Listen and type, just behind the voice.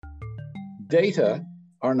data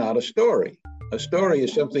are not a story. A story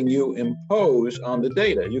is something you impose on the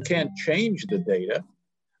data. You can't change the data,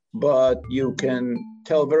 but you can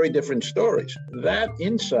tell very different stories. That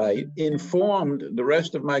insight informed the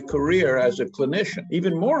rest of my career as a clinician.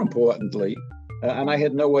 Even more importantly, and I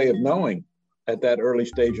had no way of knowing at that early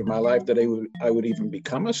stage of my life that I would even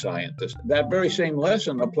become a scientist. That very same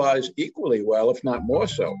lesson applies equally well, if not more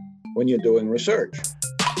so, when you're doing research.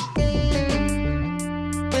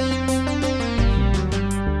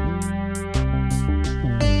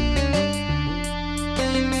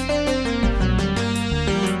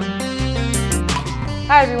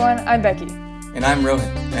 Hi everyone, I'm Becky. And I'm Rohan,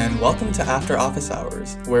 and welcome to After Office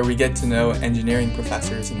Hours, where we get to know engineering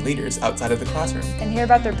professors and leaders outside of the classroom. And hear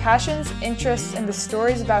about their passions, interests, and the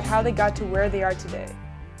stories about how they got to where they are today.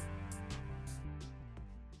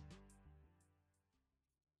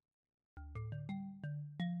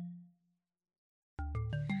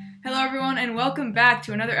 Hello everyone, and welcome back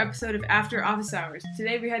to another episode of After Office Hours.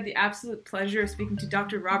 Today we had the absolute pleasure of speaking to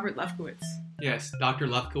Dr. Robert Lefkowitz. Yes, Dr.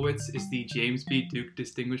 Lefkowitz is the James B. Duke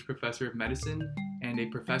Distinguished Professor of Medicine and a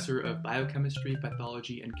Professor of Biochemistry,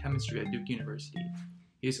 Pathology, and Chemistry at Duke University.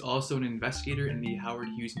 He is also an investigator in the Howard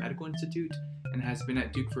Hughes Medical Institute and has been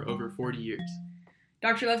at Duke for over 40 years.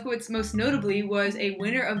 Dr. Lefkowitz most notably was a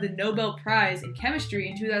winner of the Nobel Prize in Chemistry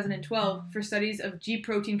in 2012 for studies of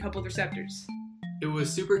G-protein coupled receptors. It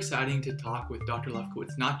was super exciting to talk with Dr.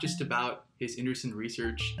 Lefkowitz, not just about his interest in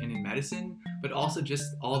research and in medicine, but also just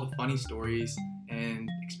all the funny stories and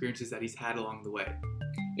experiences that he's had along the way.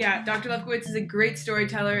 Yeah, Dr. Lefkowitz is a great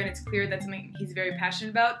storyteller, and it's clear that's something he's very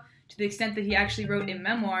passionate about, to the extent that he actually wrote a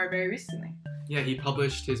memoir very recently. Yeah, he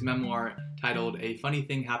published his memoir titled A Funny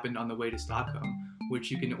Thing Happened on the Way to Stockholm,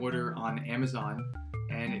 which you can order on Amazon,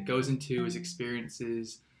 and it goes into his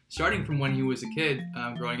experiences starting from when he was a kid,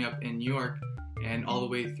 growing up in New York, and all the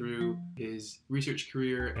way through his research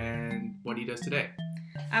career and what he does today.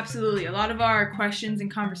 Absolutely. A lot of our questions and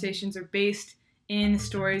conversations are based in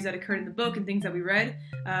stories that occurred in the book and things that we read.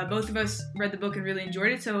 Both of us read the book and really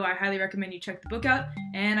enjoyed it, so I highly recommend you check the book out,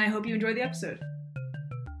 and I hope you enjoy the episode.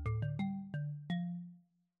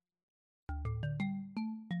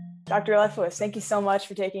 Dr. Lefkowitz, thank you so much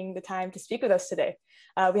for taking the time to speak with us today.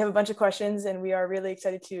 We have a bunch of questions, and we are really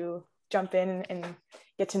excited to jump in and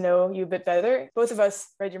get to know you a bit better. Both of us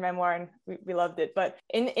read your memoir and we loved it. But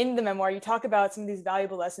in the memoir, you talk about some of these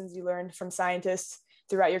valuable lessons you learned from scientists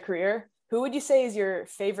throughout your career. Who would you say is your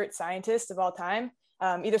favorite scientist of all time?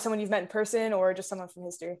 Either someone you've met in person or just someone from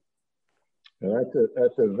history.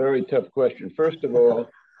 That's a very tough question. First of all,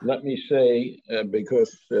 let me say,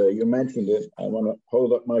 because you mentioned it, I want to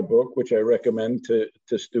hold up my book, which I recommend to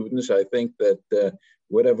students. I think that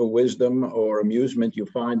whatever wisdom or amusement you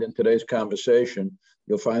find in today's conversation,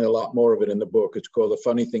 you'll find a lot more of it in the book. It's called A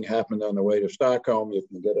Funny Thing Happened on the Way to Stockholm. You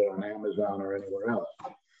can get it on Amazon or anywhere else.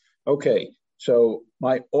 Okay, so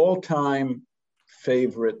my all-time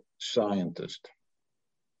favorite scientist.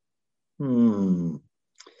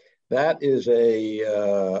 That is a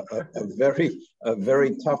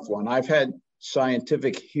very tough one. I've had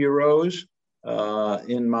scientific heroes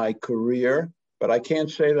in my career, but I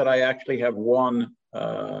can't say that I actually have one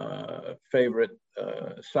favorite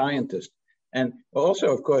scientist. And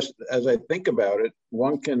also, of course, as I think about it,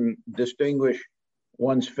 one can distinguish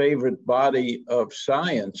one's favorite body of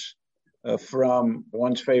science from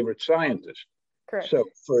one's favorite scientist. Correct. So,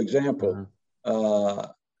 for example,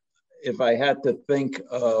 if I had to think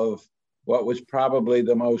of what was probably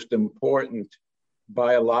the most important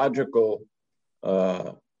biological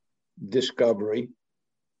discovery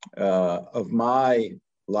of my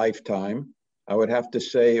lifetime, I would have to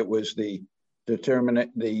say it was the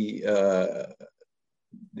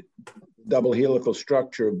double helical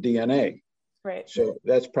structure of DNA. Right. So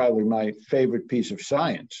that's probably my favorite piece of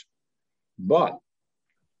science. But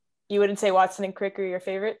you wouldn't say Watson and Crick are your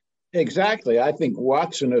favorite? Exactly. I think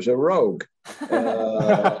Watson is a rogue.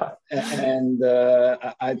 And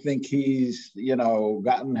I think he's,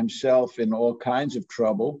 gotten himself in all kinds of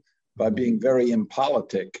trouble by being very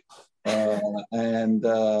impolitic. He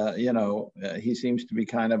seems to be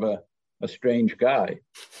kind of a strange guy.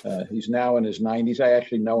 He's now in his 90s. I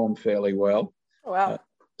actually know him fairly well. Oh, wow.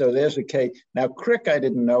 So there's a case. Now, Crick I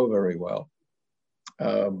didn't know very well,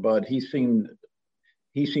 but he seemed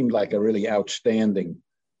like a really outstanding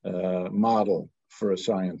model for a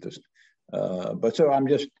scientist. But so I'm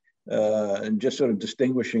just sort of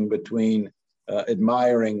distinguishing between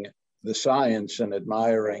admiring the science and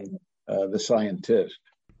admiring the scientist.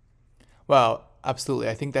 Well, absolutely.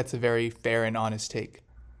 I think that's a very fair and honest take.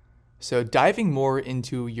 So diving more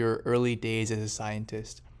into your early days as a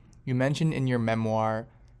scientist, you mentioned in your memoir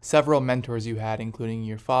several mentors you had, including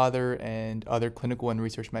your father and other clinical and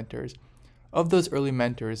research mentors. Of those early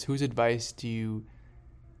mentors, whose advice do you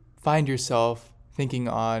find yourself thinking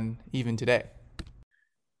on even today?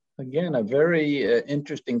 Again, a very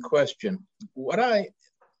interesting question. What I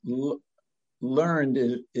learned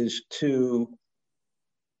is to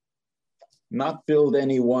not build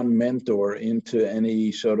any one mentor into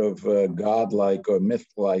any sort of godlike or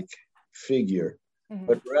myth-like figure,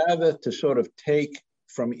 but rather to sort of take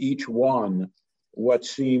from each one what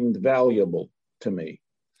seemed valuable to me.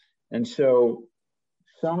 And so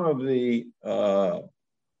some of the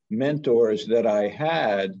mentors that I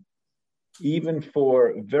had, even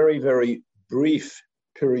for very, very brief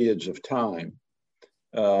periods of time,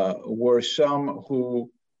 were some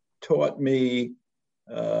who taught me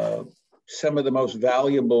some of the most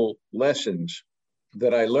valuable lessons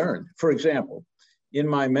that I learned. For example, in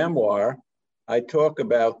my memoir, I talk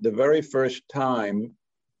about the very first time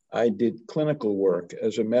I did clinical work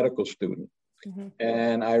as a medical student.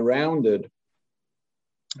 And I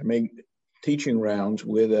made teaching rounds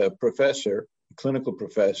with a professor, a clinical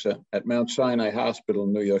professor at Mount Sinai Hospital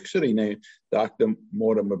in New York City named Dr.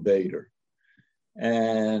 Mortimer Bader.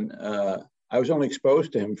 And I was only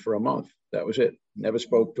exposed to him for a month. That was it. Never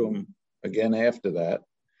spoke to him again after that.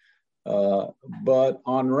 But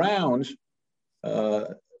on rounds,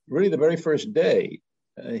 really the very first day,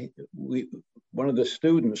 one of the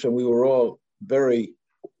students, and we were all very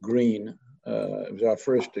green, it was our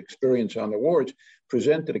first experience on the wards,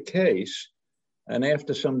 presented a case. And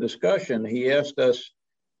after some discussion, he asked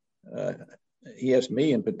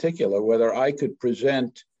me in particular, whether I could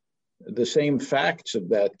present the same facts of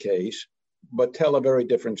that case, but tell a very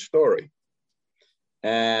different story.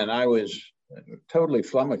 And I was totally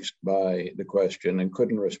flummoxed by the question and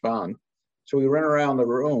couldn't respond. So we ran around the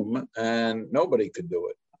room and nobody could do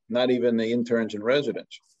it, not even the interns and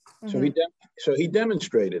residents. So he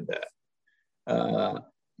demonstrated that.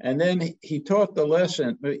 And then he taught the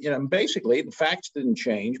lesson, basically the facts didn't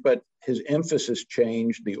change, but his emphasis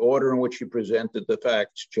changed, the order in which he presented the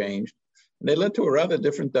facts changed, and they led to a rather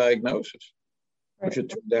different diagnosis, which it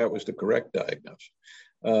turned out was the correct diagnosis.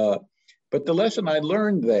 But the lesson I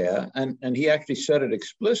learned there, and he actually said it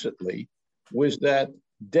explicitly, was that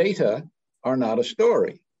data are not a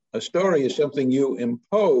story. A story is something you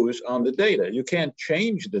impose on the data. You can't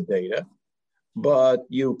change the data, but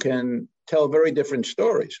you can tell very different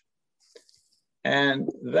stories. And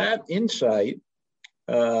that insight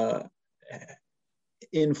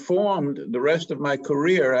informed the rest of my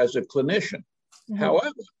career as a clinician.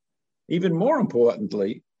 However, even more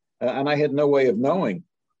importantly, and I had no way of knowing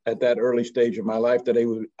at that early stage of my life that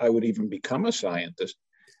I would even become a scientist,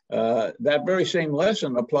 that very same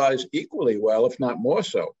lesson applies equally well, if not more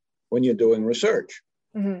so, when you're doing research.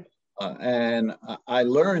 And I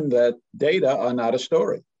learned that data are not a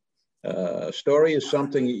story. A story is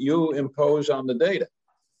something you impose on the data.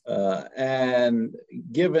 And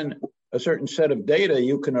given a certain set of data,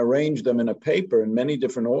 you can arrange them in a paper in many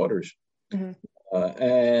different orders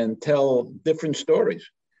and tell different stories,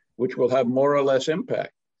 which will have more or less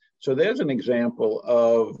impact. So there's an example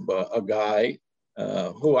of a guy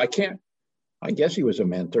who I guess he was a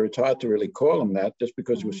mentor. It's hard to really call him that just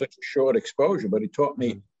because it was such a short exposure, but he taught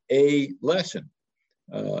me a lesson.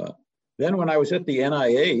 Then when I was at the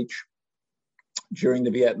NIH during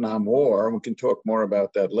the Vietnam War, and we can talk more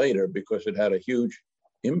about that later because it had a huge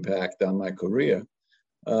impact on my career,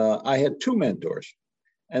 I had two mentors,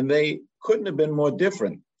 and they couldn't have been more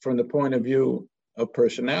different from the point of view of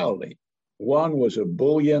personality. One was a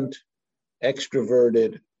buoyant,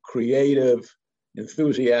 extroverted, creative,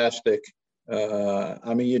 enthusiastic.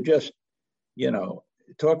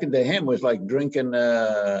 Talking to him was like drinking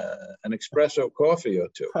an espresso coffee or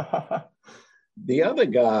two. The other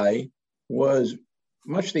guy was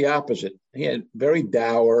much the opposite. He had very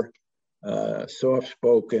dour,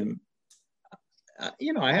 soft-spoken,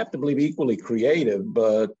 I have to believe equally creative,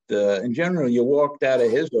 but in general, you walked out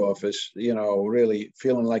of his office, really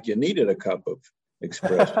feeling like you needed a cup of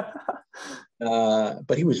espresso.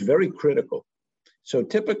 But he was very critical. So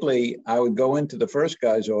typically, I would go into the first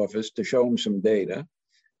guy's office to show him some data.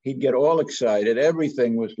 He'd get all excited.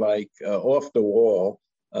 Everything was like off the wall,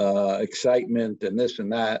 excitement and this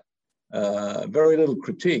and that. Very little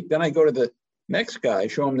critique. Then I go to the next guy,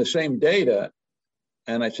 show him the same data.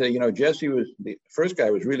 And I say, Jesse the first guy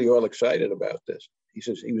was really all excited about this. He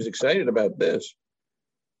says, he was excited about this.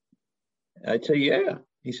 I'd say, yeah.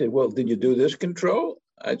 He said, well, did you do this control?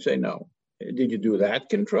 I'd say, no. Did you do that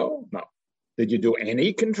control? No. Did you do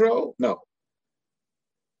any control? No.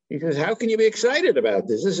 He says, how can you be excited about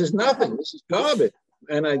this? This is nothing. This is garbage.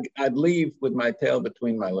 and I'd leave with my tail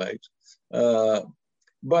between my legs.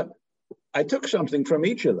 But I took something from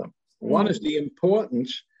each of them. One is the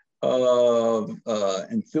importance of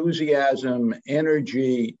enthusiasm,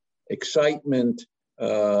 energy, excitement,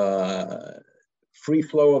 free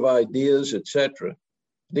flow of ideas, etc.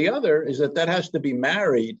 The other is that has to be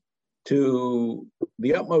married to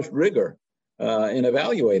the utmost rigor in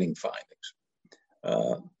evaluating findings.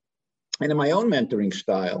 And in my own mentoring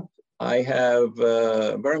style, I have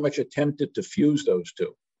very much attempted to fuse those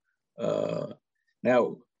two.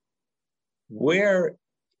 Now, where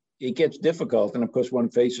it gets difficult, and of course one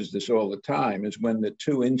faces this all the time, is when the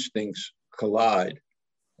two instincts collide.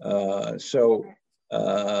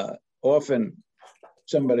 Often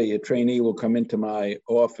a trainee will come into my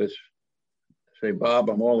office, say, Bob,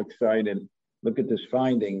 I'm all excited. Look at this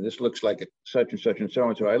finding. This looks like such and such and so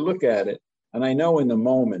and so. I look at it and I know in the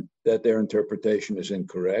moment that their interpretation is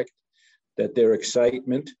incorrect, that their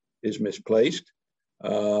excitement is misplaced,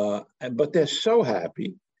 but they're so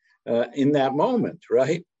happy in that moment,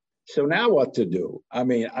 right? So now what to do? I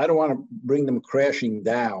mean, I don't want to bring them crashing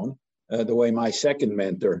down the way my second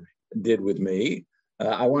mentor did with me.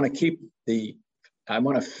 I want to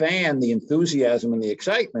fan the enthusiasm and the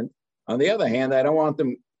excitement. On the other hand, I don't want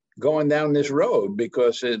them going down this road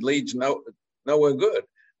because it leads nowhere good.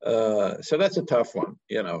 So that's a tough one.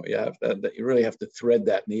 You know, you really have to thread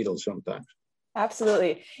that needle sometimes.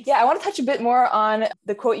 Absolutely. Yeah, I want to touch a bit more on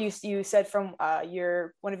the quote you said from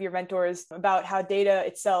one of your mentors about how data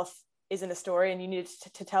itself isn't a story and you need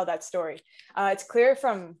to tell that story. It's clear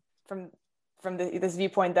from this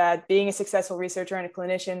viewpoint that being a successful researcher and a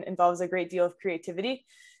clinician involves a great deal of creativity.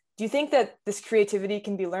 Do you think that this creativity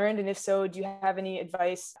can be learned? And if so, do you have any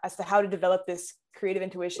advice as to how to develop this creative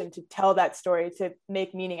intuition to tell that story, to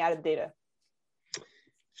make meaning out of data?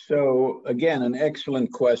 So again, an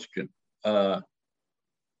excellent question.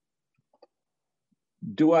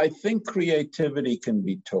 Do I think creativity can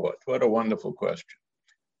be taught? What a wonderful question.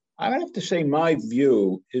 I have to say my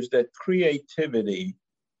view is that creativity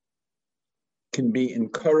can be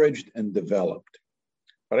encouraged and developed.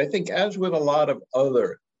 But I think as with a lot of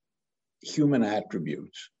other human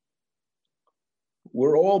attributes,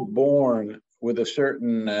 we're all born with a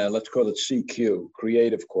certain, let's call it CQ,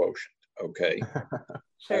 creative quotient, okay?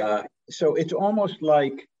 Sure. So it's almost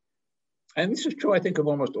like, and this is true, I think, of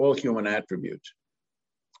almost all human attributes.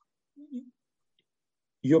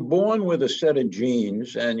 You're born with a set of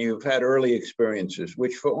genes and you've had early experiences,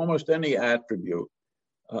 which for almost any attribute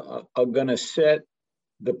are going to set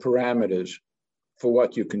the parameters for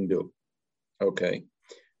what you can do, okay?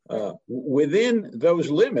 Within those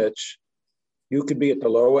limits, you could be at the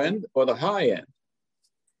low end or the high end.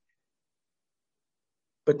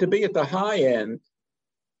 But to be at the high end,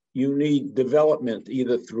 you need development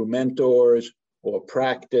either through mentors or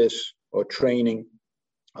practice or training.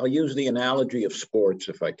 I'll use the analogy of sports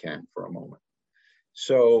if I can for a moment.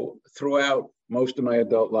 So throughout most of my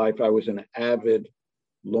adult life, I was an avid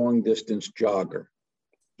long distance jogger.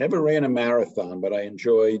 Never ran a marathon, but I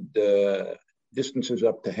enjoyed distances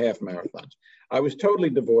up to half marathons. I was totally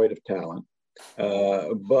devoid of talent,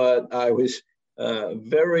 but I was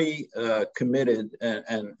very committed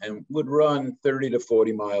and would run 30 to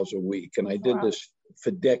 40 miles a week. And I did this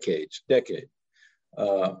for decades.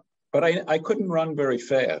 But I couldn't run very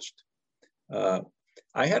fast. I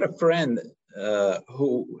had a friend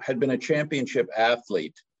who had been a championship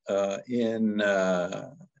athlete in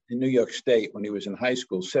New York State when he was in high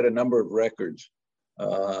school, set a number of records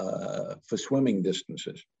for swimming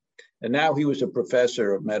distances. And now he was a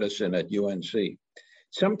professor of medicine at UNC.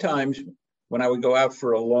 Sometimes when I would go out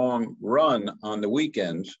for a long run on the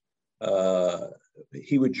weekends,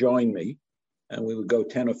 he would join me. And we would go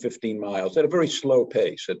 10 or 15 miles at a very slow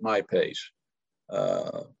pace, at my pace.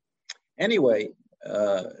 Anyway,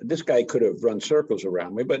 this guy could have run circles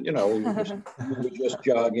around me, but you know, we were just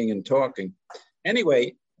jogging and talking. Anyway,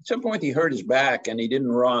 at some point he hurt his back and he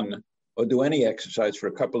didn't run or do any exercise for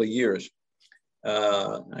a couple of years.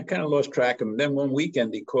 I kind of lost track of him. Then one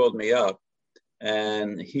weekend he called me up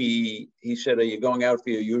and he said, "Are you going out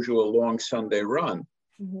for your usual long Sunday run?"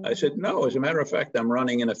 I said, "No, as a matter of fact, I'm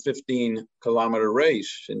running in a 15-kilometer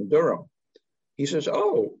race in Durham." He says,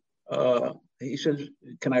 he says,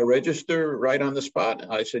 "Can I register right on the spot?"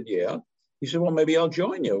 I said, "Yeah." He said, "Well, maybe I'll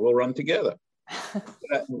join you. We'll run together."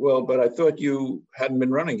 But I thought you hadn't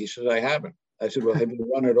been running. He says, "I haven't." I said, "Well, have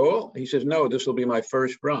you run at all?" He says, "No, this will be my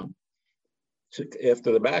first run." So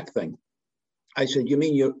after the back thing. I said, "You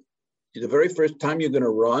mean the very first time you're going to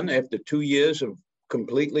run after 2 years of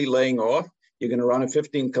completely laying off? you're going to run a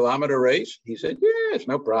 15-kilometer race? He said, yes,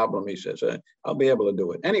 no problem. He says, I'll be able to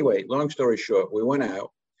do it. Anyway, long story short, we went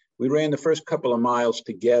out. We ran the first couple of miles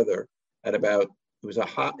together at about, it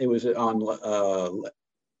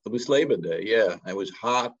was Labor Day. Yeah, it was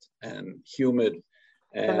hot and humid.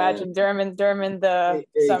 And imagine during the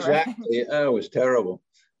summer. Exactly. It was terrible.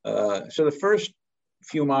 So the first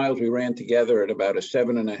few miles we ran together at about a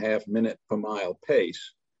 7.5 minute per mile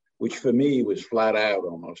pace, which for me was flat out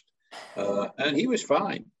almost. And he was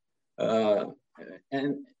fine.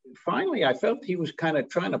 And finally, I felt he was kind of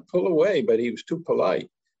trying to pull away, but he was too polite.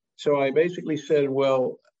 So I basically said,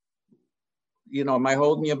 well, am I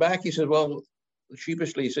holding you back? He said, well,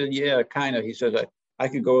 sheepishly, he said, yeah, kind of. He says, I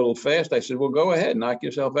could go a little fast. I said, well, go ahead, knock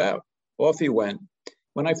yourself out. Off he went.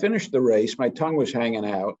 When I finished the race, my tongue was hanging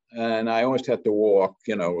out and I almost had to walk,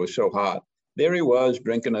 it was so hot. There he was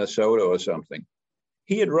drinking a soda or something.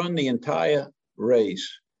 He had run the entire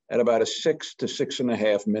race at about a 6 to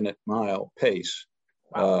 6.5 minute mile pace,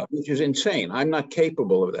 which is insane. I'm not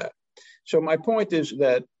capable of that. So my point is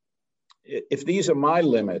that if these are my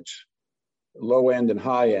limits, low end and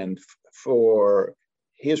high end, for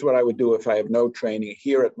here's what I would do if I have no training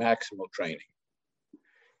here at maximal training.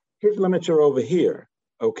 His limits are over here.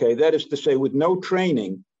 Okay, that is to say, with no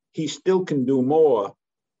training, he still can do more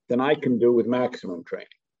than I can do with maximum training.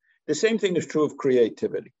 The same thing is true of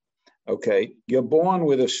creativity. Okay, you're born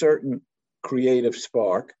with a certain creative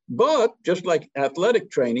spark, but just like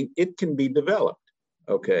athletic training, it can be developed.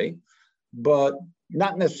 Okay, but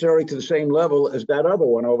not necessarily to the same level as that other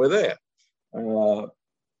one over there.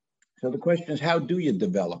 So the question is, how do you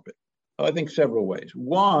develop it? Well, I think several ways.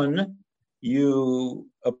 One, you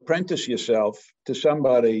apprentice yourself to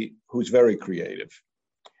somebody who's very creative,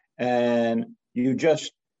 and you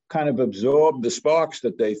just kind of absorb the sparks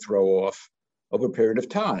that they throw off over a period of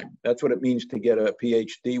time. That's what it means to get a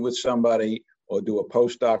PhD with somebody or do a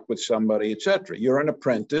postdoc with somebody, etc. You're an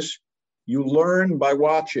apprentice. You learn by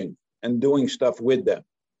watching and doing stuff with them.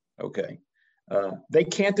 Okay. They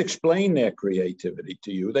can't explain their creativity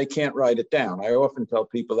to you. They can't write it down. I often tell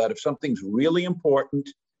people that if something's really important,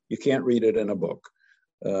 you can't read it in a book.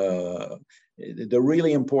 The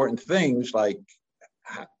really important things like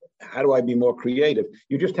how do I be more creative?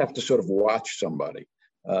 You just have to sort of watch somebody.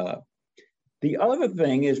 The other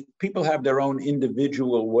thing is people have their own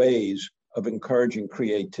individual ways of encouraging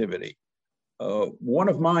creativity. One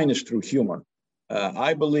of mine is through humor.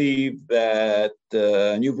 I believe that,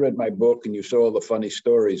 and you've read my book and you saw all the funny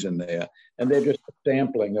stories in there, and they're just a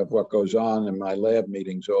sampling of what goes on in my lab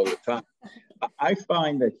meetings all the time. I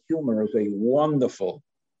find that humor is a wonderful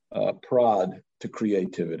prod to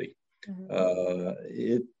creativity.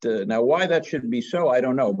 Mm-hmm. Now, why that should be so, I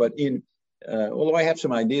don't know, but although I have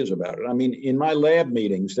some ideas about it. I mean, in my lab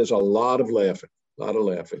meetings, there's a lot of laughing.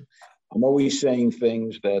 I'm always saying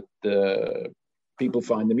things that people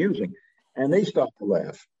find amusing. And they start to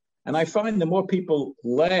laugh. And I find the more people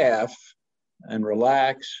laugh and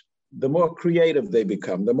relax, the more creative they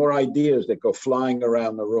become, the more ideas that go flying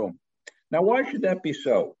around the room. Now, why should that be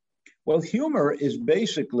so? Well, humor is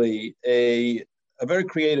basically a very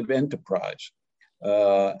creative enterprise.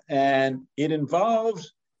 And it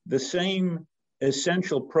involves the same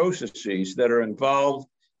essential processes that are involved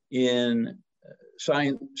in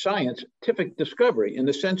scientific discovery, in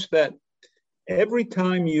the sense that every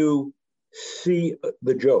time you see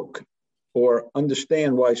the joke or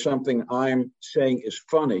understand why something I'm saying is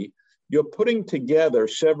funny, you're putting together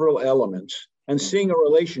several elements and seeing a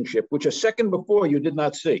relationship which a second before you did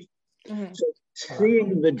not see. Mm-hmm. So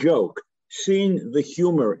seeing the joke, seeing the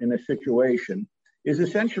humor in a situation is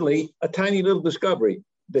essentially a tiny little discovery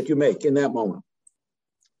that you make in that moment.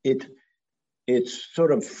 It's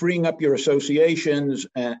sort of freeing up your associations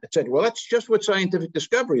and et cetera. Well, that's just what scientific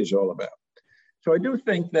discovery is all about. So I do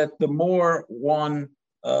think that the more one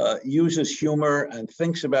uses humor and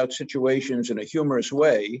thinks about situations in a humorous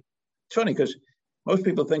way, it's funny because most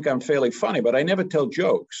people think I'm fairly funny, but I never tell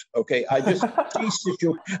jokes. Okay, I just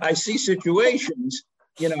see situations,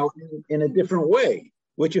 in a different way,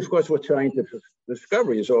 which of course what scientific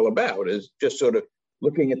discovery is all about, is just sort of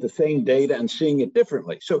looking at the same data and seeing it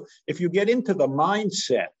differently. So if you get into the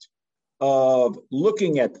mindset of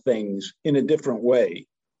looking at things in a different way,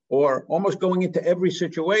 or almost going into every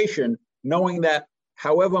situation, knowing that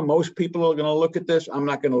however most people are going to look at this, I'm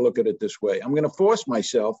not going to look at it this way. I'm going to force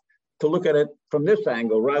myself to look at it from this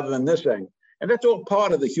angle rather than this angle. And that's all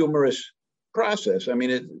part of the humorous process. I mean,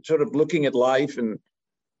 it's sort of looking at life and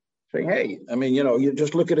saying, hey, you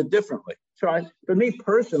just look at it differently. So for me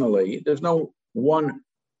personally, there's no one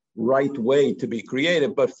right way to be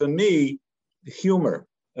creative, but for me, humor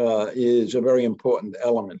is a very important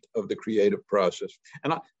element of the creative process.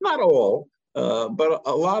 And not all, but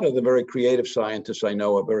a lot of the very creative scientists I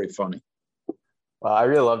know are very funny. Well, I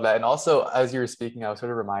really love that. And also, as you were speaking, I was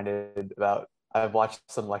sort of reminded about, I've watched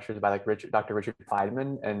some lectures by like Dr. Richard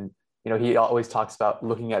Feynman, and he always talks about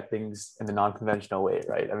looking at things in the non-conventional way,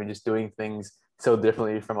 right? I mean, just doing things so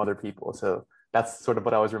differently from other people. So that's sort of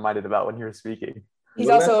what I was reminded about when you were speaking. He's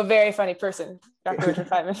also a very funny person, Dr. Richard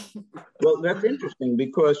Feynman. Well, that's interesting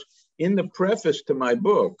because in the preface to my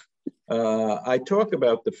book, I talk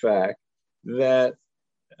about the fact that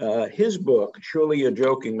his book, Surely You're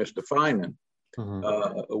Joking, Mr. Feynman,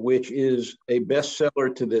 which is a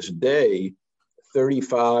bestseller to this day,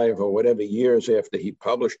 35 or whatever years after he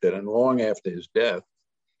published it and long after his death,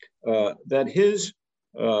 that his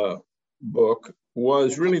book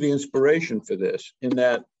was really the inspiration for this, in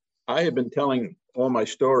that I had been telling all my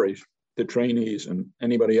stories to trainees and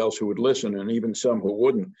anybody else who would listen, and even some who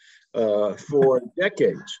wouldn't, for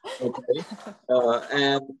decades. Okay,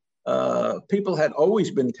 and people had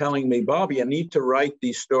always been telling me, Bobby, you need to write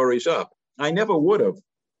these stories up. I never would have.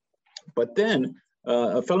 But then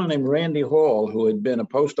a fellow named Randy Hall, who had been a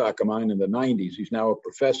postdoc of mine in the 90s, he's now a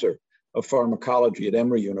professor of pharmacology at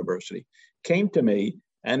Emory University, came to me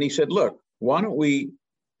and he said, look, why don't we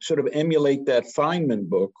sort of emulate that Feynman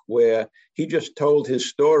book where he just told his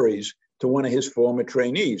stories to one of his former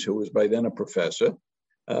trainees, who was by then a professor.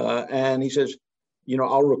 And he says,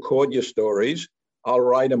 I'll record your stories, I'll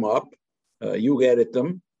write them up, you edit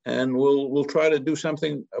them, and we'll try to do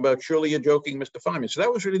something about Surely You're Joking, Mr. Feynman. So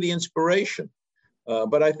that was really the inspiration.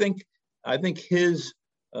 But I think his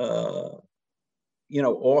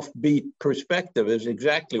offbeat perspective is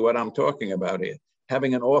exactly what I'm talking about here.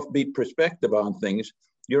 Having an offbeat perspective on things,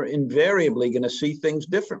 you're invariably going to see things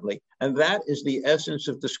differently. And that is the essence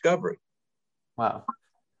of discovery. Wow.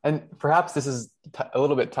 And perhaps this is a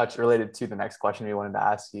little bit related to the next question we wanted to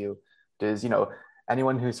ask you is,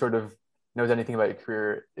 anyone who sort of knows anything about your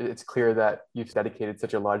career, it's clear that you've dedicated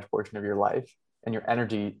such a large portion of your life and your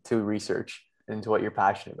energy to research into what you're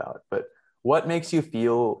passionate about. But what makes you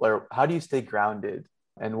feel, or how do you stay grounded,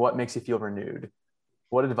 and what makes you feel renewed?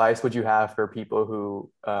 What advice would you have for people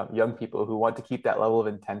who, young people who want to keep that level of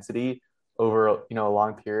intensity over, a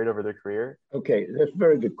long period over their career? Okay, that's a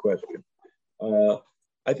very good question.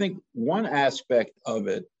 I think one aspect of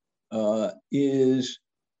it is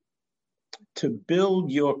to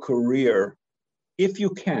build your career, if you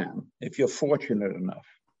can, if you're fortunate enough,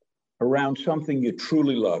 around something you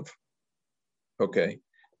truly love. Okay,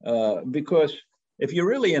 because if you're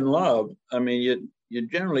really in love, I mean, you're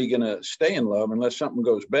generally going to stay in love unless something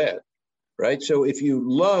goes bad, right? So if you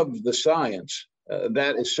love the science,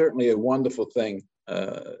 that is certainly a wonderful thing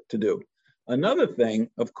to do. Another thing,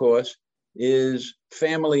 of course, is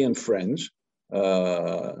family and friends.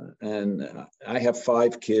 And I have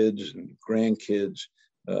 5 kids and grandkids,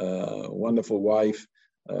 wonderful wife.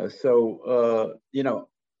 So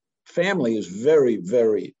family is very,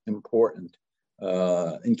 very important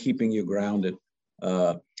in keeping you grounded.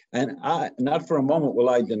 And not for a moment will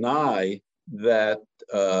I deny that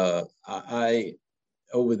I,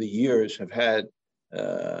 over the years, have had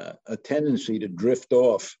a tendency to drift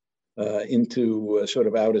off into sort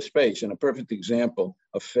of outer space. And a perfect example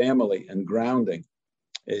of family and grounding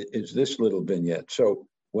is this little vignette. So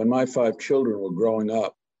when my 5 children were growing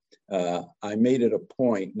up, I made it a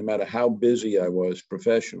point, no matter how busy I was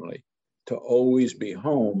professionally, to always be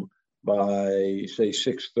home by, say,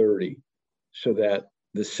 6:30, so that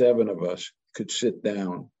the 7 of us could sit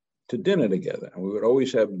down to dinner together. And we would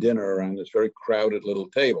always have dinner around this very crowded little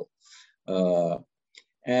table.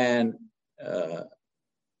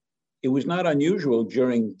 It was not unusual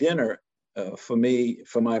during dinner for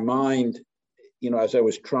my mind, as I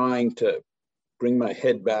was trying to bring my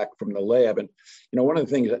head back from the lab. And, one of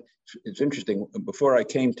the things that it's interesting, before I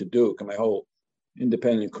came to Duke, and my whole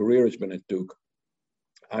independent career has been at Duke,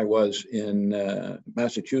 I was in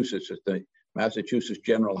Massachusetts at the Massachusetts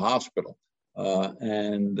General Hospital.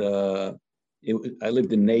 I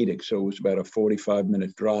lived in Natick, so it was about a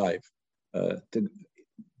 45-minute drive to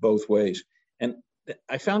both ways. And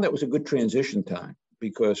I found that was a good transition time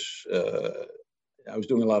because I was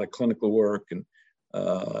doing a lot of clinical work and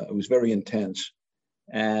it was very intense.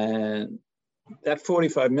 And that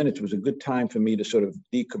 45 minutes was a good time for me to sort of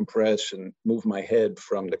decompress and move my head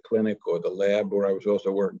from the clinic or the lab where I was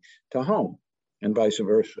also working to home and vice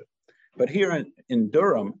versa. But here in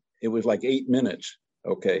Durham, it was like 8 minutes.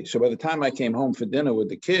 Okay, so by the time I came home for dinner with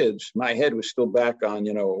the kids, my head was still back on,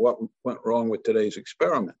 what went wrong with today's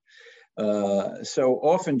experiment. So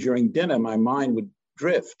often during dinner, my mind would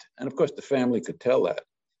drift. And of course, the family could tell that.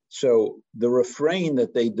 So the refrain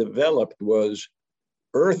that they developed was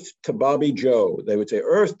Earth to Bobby Joe. They would say,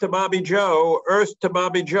 Earth to Bobby Joe, Earth to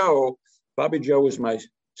Bobby Joe. Bobby Joe was my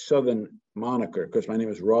Southern moniker because my name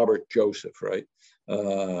is Robert Joseph, right?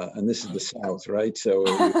 And this is the South, right? So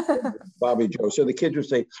Bobby Joe. So the kids would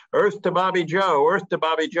say, Earth to Bobby Joe, Earth to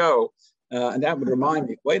Bobby Joe. And that would remind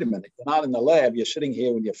me, wait a minute, you're not in the lab, you're sitting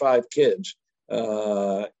here with your 5 kids.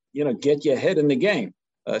 Get your head in the game.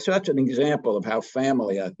 So that's an example of how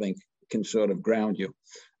family, I think, can sort of ground you.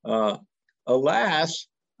 Alas,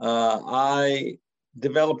 I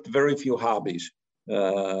developed very few hobbies,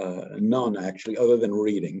 none actually, other than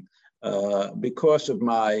reading, because of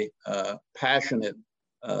my passionate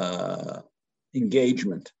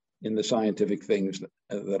engagement in the scientific things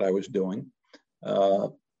that I was doing.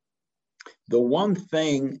 The one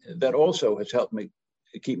thing that also has helped me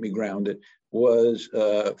keep me grounded was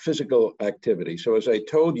physical activity. So as I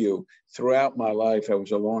told you, throughout my life, I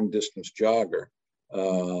was a long distance jogger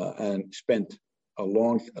and spent a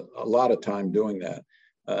lot of time doing that.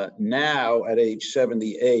 Now at age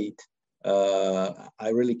 78, I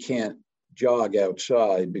really can't jog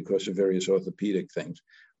outside because of various orthopedic things.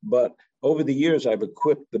 But over the years, I've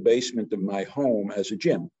equipped the basement of my home as a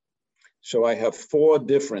gym. So I have 4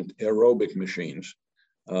 different aerobic machines.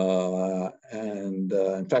 In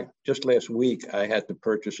fact, just last week, I had to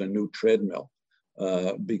purchase a new treadmill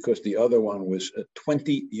because the other one was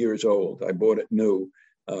 20 years old. I bought it new.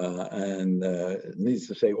 Needless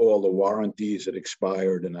to say, all the warranties had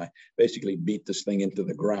expired, and I basically beat this thing into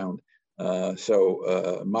the ground.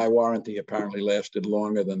 So my warranty apparently lasted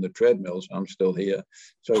longer than the treadmills. I'm still here.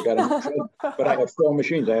 So I got a treadmill, but I have 4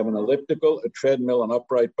 machines. I have an elliptical, a treadmill, an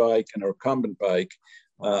upright bike, and a recumbent bike.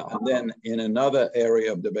 And then in another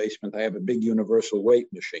area of the basement, I have a big universal weight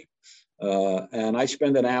machine. And I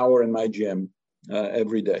spend an hour in my gym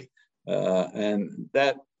every day. And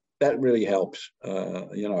that really helps.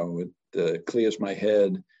 It clears my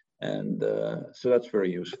head. And so that's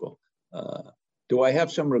very useful. Do I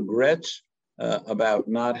have some regrets about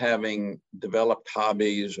not having developed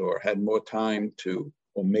hobbies or had more time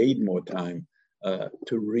or made more time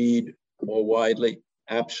to read more widely?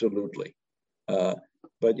 Absolutely.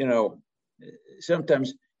 But,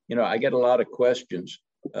 sometimes, I get a lot of questions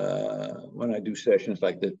when I do sessions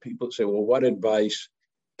like that. People say, well, what advice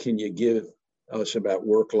can you give us about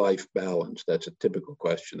work-life balance? That's a typical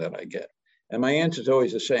question that I get. And my answer is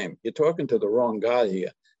always the same. You're talking to the wrong guy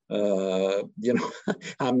here.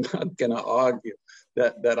 I'm not going to argue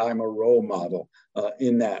that I'm a role model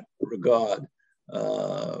in that regard.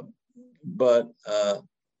 But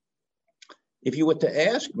if you were to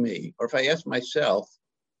ask me, or if I asked myself,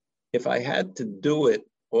 if I had to do it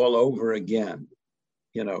all over again,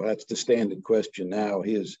 that's the standard question now.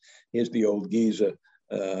 Here's the old geezer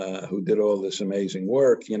who did all this amazing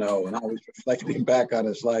work, and I was reflecting back on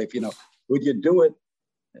his life, would you do it?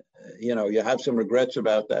 You have some regrets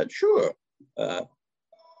about that. Sure.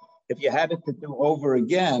 If you had it to do over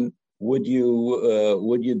again, would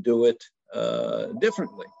you do it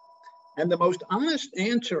differently? And the most honest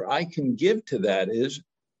answer I can give to that is,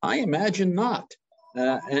 I imagine not.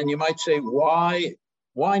 And you might say, why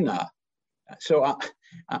not? So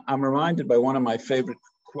I'm reminded by one of my favorite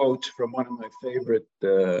quotes from one of my favorite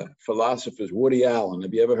philosophers, Woody Allen.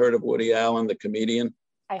 Have you ever heard of Woody Allen, the comedian?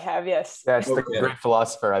 I have, yes. Yes, the great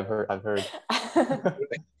philosopher. I've heard.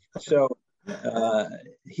 So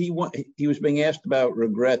he was being asked about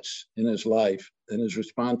regrets in his life, and his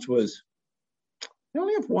response was, I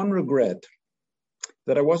only have one regret,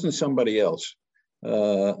 that I wasn't somebody else.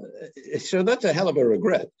 So that's a hell of a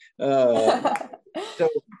regret.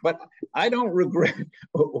 But I don't regret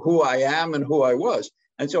who I am and who I was.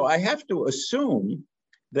 And so I have to assume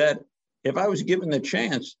that if I was given the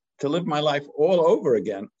chance to live my life all over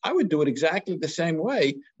again, I would do it exactly the same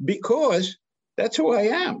way, because that's who I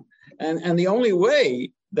am. And the only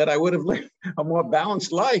way that I would have lived a more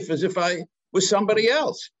balanced life is if I was somebody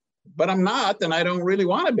else. But I'm not, and I don't really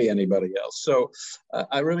want to be anybody else. So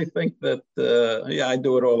I really think that, I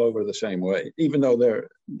do it all over the same way, even though there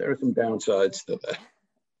are some downsides to that.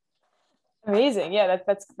 Amazing. Yeah,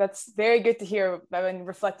 that's very good to hear. I've been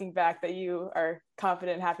reflecting back that you are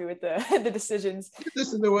confident and happy with the decisions.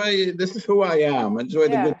 This is who I am. It's the way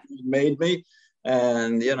the good things made me.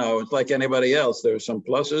 And, it's like anybody else. There are some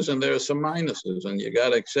pluses and there are some minuses, and you got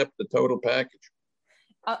to accept the total package.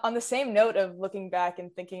 On the same note of looking back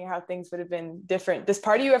and thinking how things would have been different, does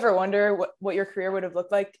part of you ever wonder what your career would have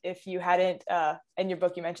looked like if you hadn't, in your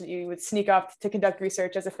book, you mentioned that you would sneak off to conduct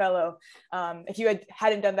research as a fellow. If you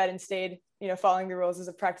hadn't done that and stayed, following the rules as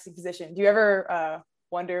a practicing physician, do you ever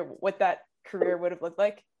wonder what that career would have looked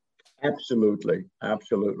like? Absolutely,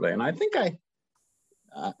 absolutely. And I think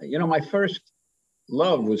my first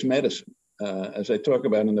love was medicine. As I talk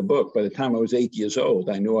about in the book, by the time I was 8 years old,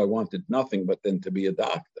 I knew I wanted nothing but then to be a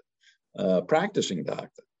doctor, practicing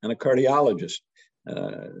doctor, and a cardiologist.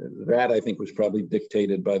 That I think was probably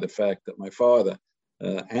dictated by the fact that my father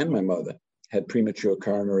and my mother had premature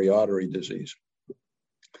coronary artery disease.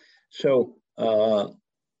 So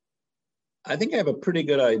I think I have a pretty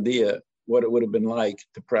good idea what it would have been like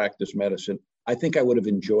to practice medicine. I think I would have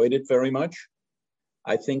enjoyed it very much.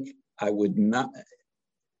 I think I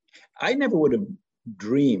never would have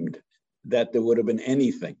dreamed that there would have been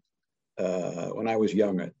anything when I was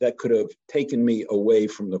younger that could have taken me away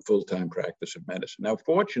from the full-time practice of medicine. Now,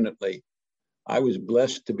 fortunately, I was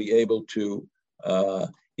blessed to be able to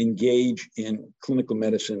engage in clinical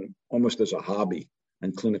medicine almost as a hobby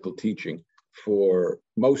and clinical teaching for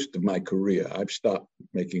most of my career. I've stopped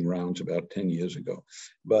making rounds about 10 years ago.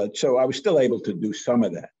 But so I was still able to do some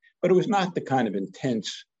of that, but it was not the kind of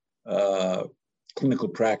intense clinical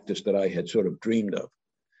practice that I had sort of dreamed of.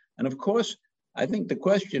 And of course, I think the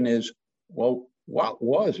question is, well, what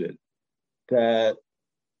was it that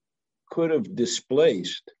could have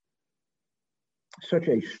displaced such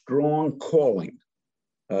a strong calling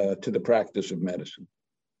to the practice of medicine?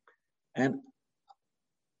 And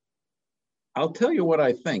I'll tell you what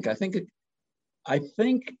I think. I think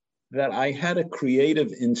that I had a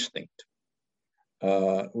creative instinct,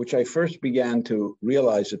 which I first began to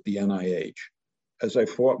realize at the NIH as I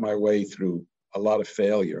fought my way through a lot of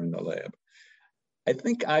failure in the lab. I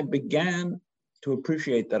think I began to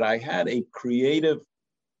appreciate that I had a creative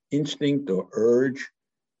instinct or urge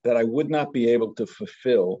that I would not be able to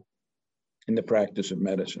fulfill in the practice of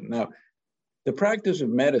medicine. Now, the practice of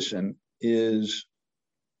medicine is,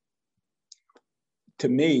 to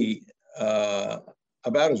me,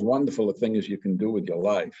 about as wonderful a thing as you can do with your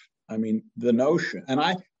life. I mean, the notion,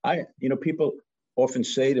 and people often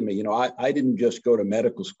say to me, I didn't just go to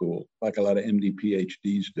medical school like a lot of MD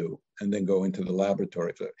PhDs do and then go into the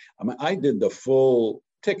laboratory. I mean, I did the full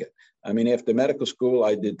ticket. I mean, after medical school,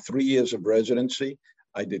 I did 3 years of residency.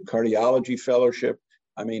 I did cardiology fellowship.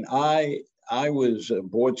 I mean, I was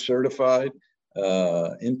board certified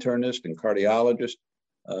internist and cardiologist.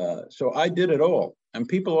 So I did it all. And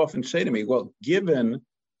people often say to me, well, given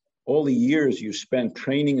all the years you spent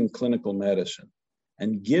training in clinical medicine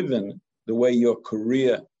and given the way your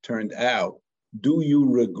career turned out, do you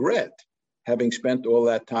regret having spent all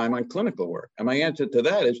that time on clinical work? And my answer to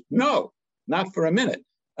that is no, not for a minute.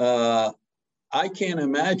 I can't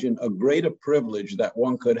imagine a greater privilege that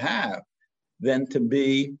one could have than to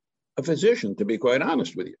be a physician, to be quite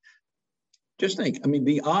honest with you. Just think, I mean,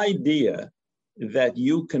 the idea that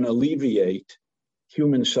you can alleviate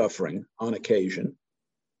human suffering on occasion,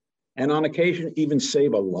 and on occasion even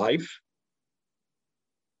save a life.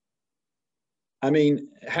 I mean,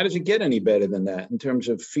 how does it get any better than that in terms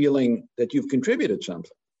of feeling that you've contributed something?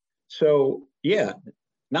 So yeah,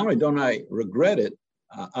 not only don't I regret it,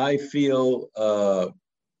 I feel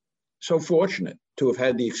so fortunate to have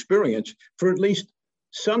had the experience for at least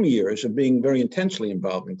some years of being very intensely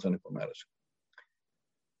involved in clinical medicine.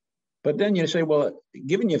 But then you say, well,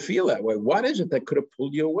 given you feel that way, what is it that could have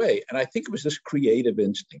pulled you away? And I think it was this creative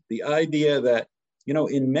instinct, the idea that,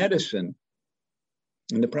 in medicine,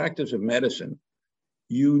 in the practice of medicine,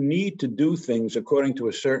 you need to do things according to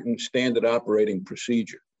a certain standard operating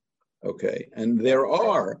procedure, okay? And there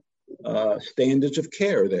are standards of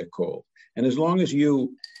care, they're called. And as long as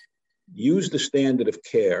you use the standard of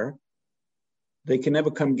care, they can never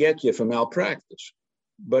come get you for malpractice.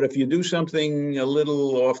 But if you do something a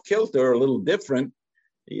little off kilter, a little different,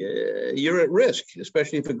 you're at risk,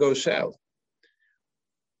 especially if it goes south.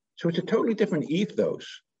 So it's a totally different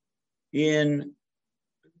ethos. In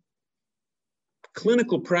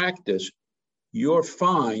clinical practice, you're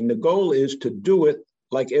fine. The goal is to do it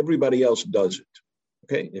like everybody else does it.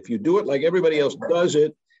 Okay? If you do it like everybody else does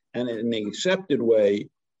it and in an accepted way,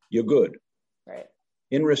 you're good. Right.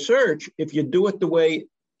 In research, if you do it the way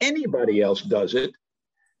anybody else does it,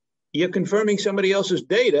 you're confirming somebody else's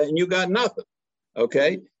data and you got nothing,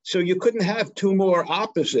 okay? So you couldn't have two more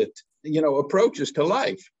opposite, approaches to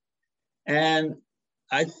life. And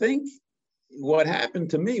I think what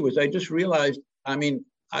happened to me was I just realized,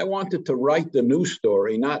 I wanted to write the new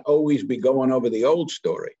story, not always be going over the old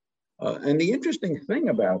story. And the interesting thing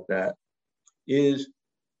about that is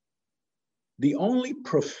the only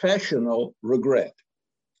professional regret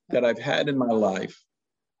that I've had in my life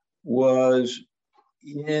was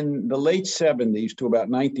in the late 70s to about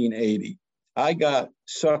 1980, I got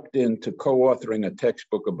sucked into co-authoring a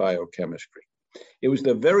textbook of biochemistry. It was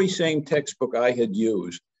the very same textbook I had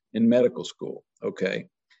used in medical school, okay?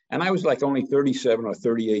 And I was like only 37 or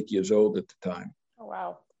 38 years old at the time. Oh,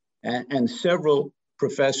 wow. And several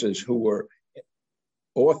professors who were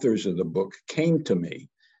authors of the book came to me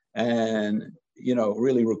and,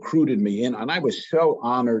 really recruited me in. And I was so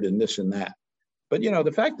honored and this and that. But,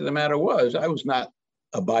 the fact of the matter was I was not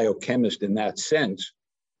a biochemist in that sense.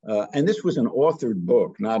 And this was an authored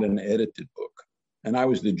book, not an edited book. And I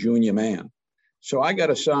was the junior man. So I got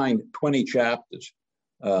assigned 20 chapters,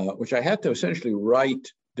 which I had to essentially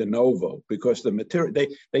write de novo because the material,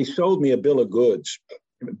 they sold me a bill of goods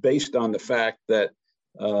based on the fact that,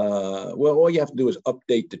 all you have to do is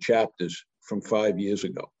update the chapters from 5 years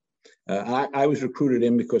ago. I was recruited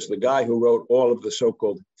in because the guy who wrote all of the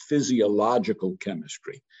so-called physiological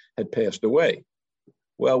chemistry had passed away.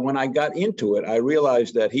 Well, when I got into it, I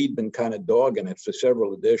realized that he'd been kind of dogging it for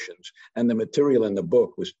several editions, and the material in the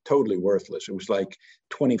book was totally worthless. It was like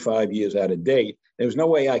 25 years out of date. There was no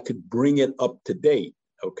way I could bring it up to date,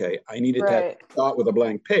 okay? I needed to start with a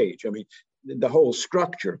blank page. I mean, the whole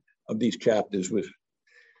structure of these chapters was...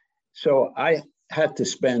 So I had to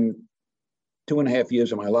spend 2.5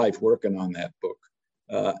 years of my life working on that book.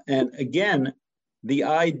 And again, the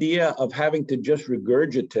idea of having to just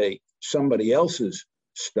regurgitate somebody else's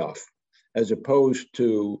stuff as opposed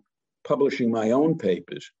to publishing my own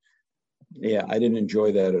papers, I didn't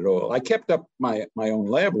enjoy that at all. I kept up my own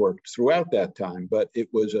lab work throughout that time, but it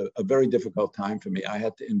was a very difficult time for me. I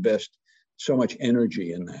had to invest so much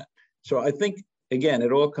energy in that. So I think, again,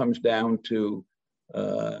 it all comes down to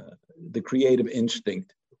the creative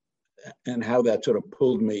instinct and how that sort of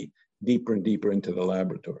pulled me deeper and deeper into the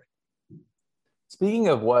laboratory. Speaking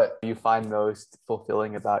of what you find most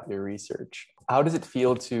fulfilling about your research, how does it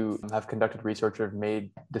feel to have conducted research or made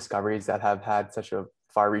discoveries that have had such a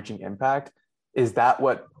far-reaching impact? Is that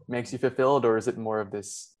what makes you fulfilled, or is it more of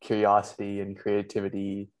this curiosity and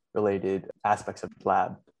creativity related aspects of the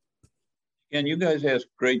lab? And you guys ask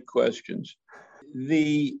great questions.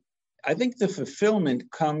 I think the fulfillment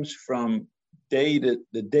comes from the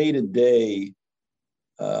day-to-day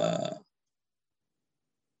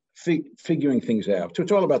figuring things out. So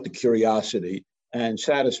it's all about the curiosity and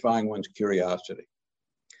satisfying one's curiosity.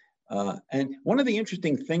 And one of the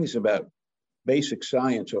interesting things about basic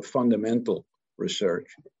science or fundamental research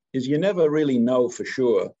is you never really know for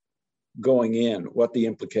sure going in what the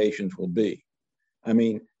implications will be. I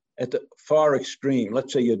mean, at the far extreme,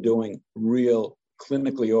 let's say you're doing real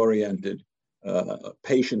clinically oriented,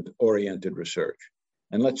 patient-oriented research.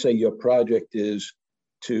 And let's say your project is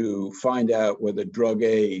to find out whether drug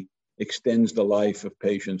A extends the life of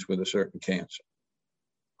patients with a certain cancer.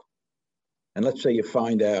 And let's say you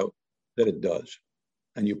find out that it does,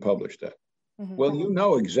 and you publish that. Mm-hmm. Well, you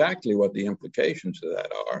know exactly what the implications of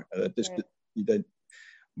that are.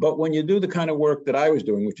 But when you do the kind of work that I was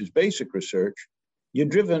doing, which is basic research, you're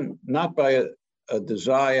driven not by a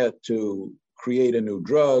desire to create a new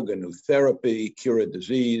drug, a new therapy, cure a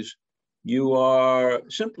disease. You are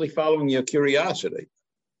simply following your curiosity,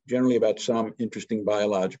 generally about some interesting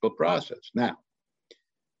biological process. Now,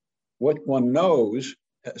 what one knows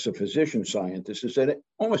as a physician scientist is that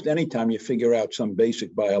almost any time you figure out some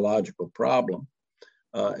basic biological problem,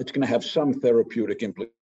 it's going to have some therapeutic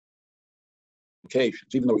implications,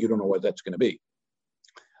 even though you don't know what that's going to be.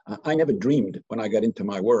 I never dreamed when I got into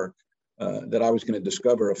my work that I was going to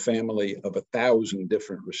discover a family of 1,000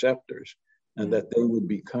 different receptors and that they would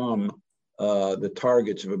become the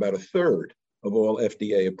targets of about 1/3 of all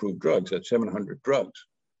FDA-approved drugs. That's 700 drugs.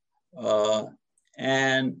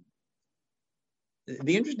 And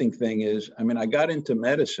the interesting thing is, I mean, I got into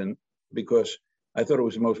medicine because I thought it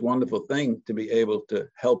was the most wonderful thing to be able to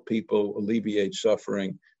help people alleviate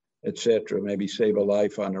suffering, et cetera, maybe save a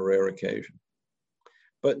life on a rare occasion.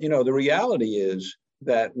 But, the reality is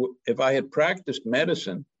that if I had practiced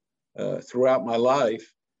medicine throughout my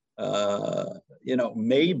life,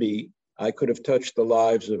 maybe I could have touched the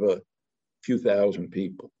lives of a few thousand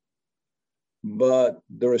people. But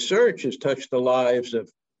the research has touched the lives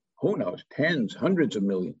of, who knows, tens, hundreds of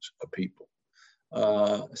millions of people.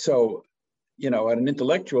 So, at an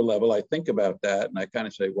intellectual level, I think about that and I kind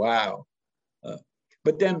of say, wow.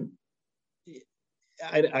 But then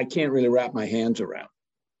I can't really wrap my hands around.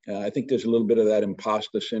 I think there's a little bit of that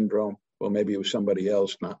imposter syndrome. Well, maybe it was somebody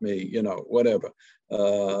else, not me, whatever.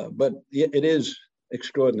 But it is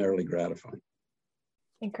extraordinarily gratifying.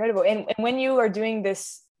 Incredible. And when you are doing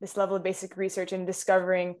this level of basic research and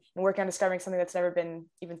working on discovering something that's never been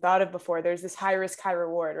even thought of before, there's this high risk, high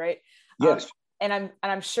reward, right? Yes. And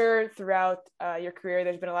I'm sure throughout your career,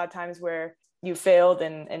 there's been a lot of times where you failed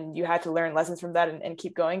and you had to learn lessons from that and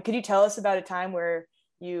keep going. Could you tell us about a time where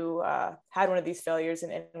you had one of these failures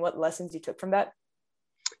and what lessons you took from that?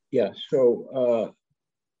 Yeah, so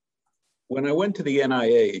when I went to the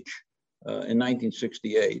NIH in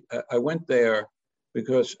 1968, I went there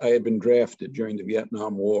because I had been drafted during the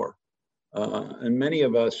Vietnam War. And many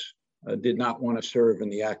of us did not want to serve in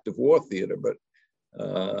the active war theater, but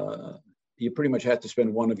you pretty much had to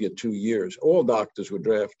spend one of your 2 years. All doctors were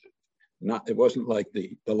drafted. It wasn't like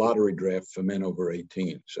the lottery draft for men over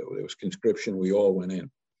 18. So there was conscription, we all went in.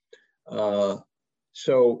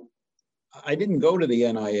 So I didn't go to the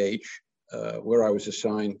NIH where I was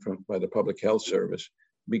assigned by the Public Health Service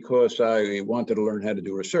because I wanted to learn how to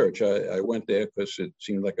do research. I went there because it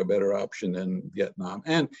seemed like a better option than Vietnam.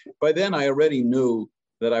 And by then I already knew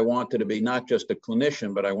that I wanted to be not just a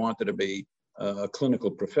clinician, but I wanted to be a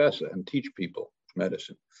clinical professor and teach people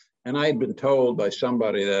medicine. And I had been told by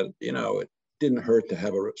somebody that, it didn't hurt to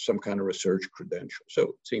have some kind of research credential. So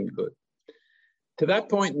it seemed good. To that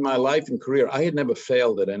point in my life and career, I had never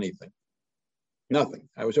failed at anything. Nothing.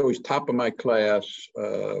 I was always top of my class,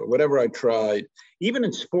 whatever I tried. Even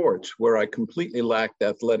in sports, where I completely lacked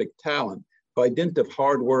athletic talent, by dint of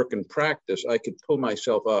hard work and practice, I could pull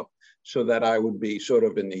myself up so that I would be sort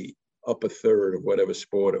of in the upper third of whatever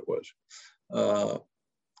sport it was.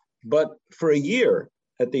 But for a year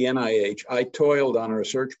at the NIH, I toiled on a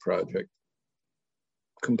research project.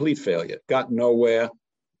 Complete failure, got nowhere,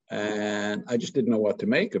 and I just didn't know what to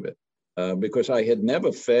make of it. Because I had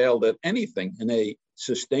never failed at anything in a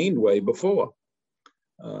sustained way before.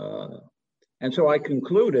 And so I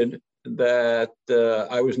concluded that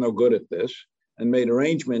I was no good at this and made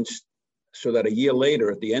arrangements so that a year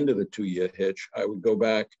later, at the end of the 2-year hitch, I would go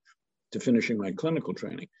back to finishing my clinical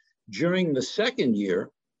training. During the second year,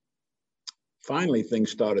 finally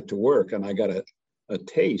things started to work and I got a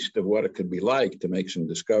taste of what it could be like to make some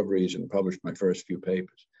discoveries and publish my first few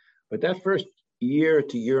papers. But that first year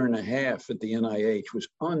to year and a half at the NIH was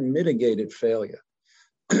unmitigated failure.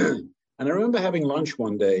 And I remember having lunch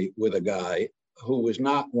one day with a guy who was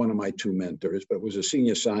not one of my 2 mentors, but was a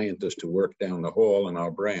senior scientist who worked down the hall in our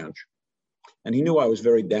branch. And he knew I was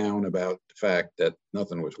very down about the fact that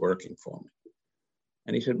nothing was working for me.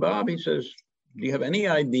 And he said, Bob, he says, do you have any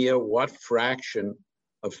idea what fraction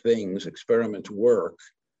of things, experiments, work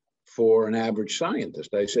for an average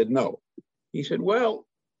scientist? I said, no. He said, well,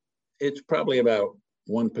 it's probably about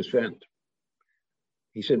 1%.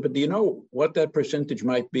 He said, but do you know what that percentage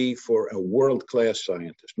might be for a world-class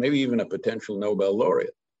scientist, maybe even a potential Nobel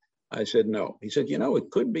laureate? I said, no. He said,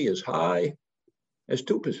 it could be as high as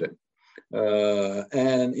 2%.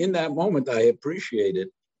 And in that moment, I appreciated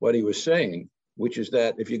what he was saying, which is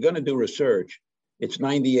that if you're going to do research, it's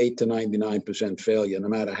 98 to 99% failure, no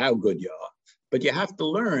matter how good you are. But you have to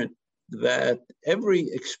learn that every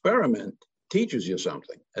experiment teaches you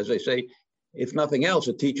something. As they say, if nothing else,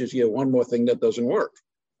 it teaches you one more thing that doesn't work.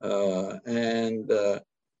 And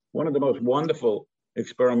one of the most wonderful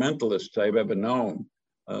experimentalists I've ever known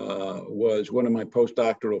was one of my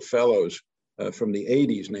postdoctoral fellows from the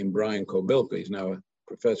 80s named Brian Kobilka. He's now a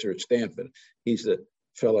professor at Stanford. He's the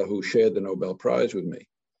fellow who shared the Nobel Prize with me.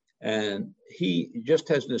 And he just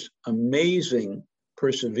has this amazing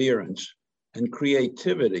perseverance and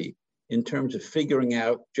creativity in terms of figuring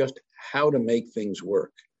out just how to make things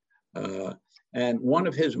work. And one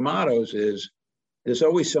of his mottos is, there's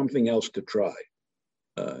always something else to try.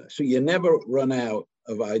 So you never run out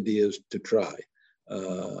of ideas to try.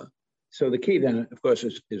 So the key then, of course,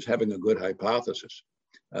 is having a good hypothesis.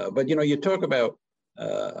 But, you talk about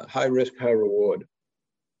high risk, high reward.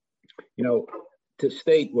 To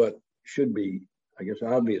state what should be, I guess,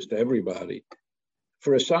 obvious to everybody,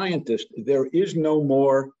 for a scientist, there is no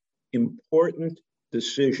more important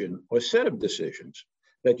decision or set of decisions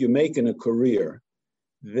that you make in a career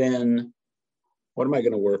than what am I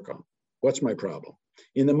going to work on? What's my problem?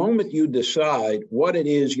 In the moment you decide what it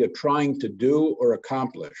is you're trying to do or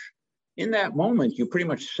accomplish, in that moment, you pretty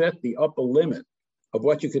much set the upper limit of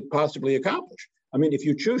what you could possibly accomplish. I mean, if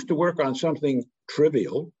you choose to work on something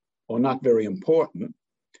trivial or not very important,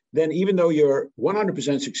 then even though you're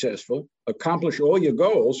 100% successful, accomplish all your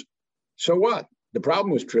goals, so what? The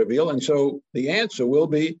problem was trivial, and so the answer will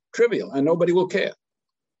be trivial, and nobody will care.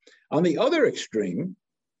 On the other extreme,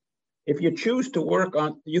 if you choose to work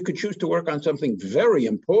on, you could choose to work on something very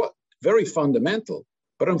important, very fundamental,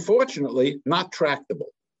 but unfortunately not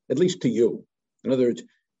tractable, at least to you. In other words,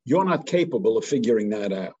 you're not capable of figuring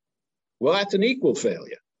that out. Well, that's an equal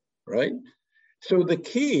failure, right? So the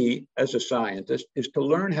key as a scientist is to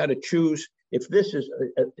learn how to choose. If this is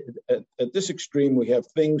at this extreme, we have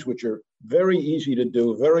things which are very easy to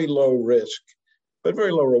do, very low risk, but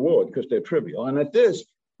very low reward because they're trivial. And at this,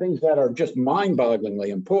 things that are just mind-bogglingly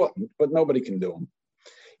important, but nobody can do them.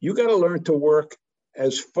 You got to learn to work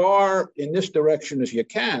as far in this direction as you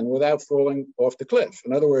can without falling off the cliff.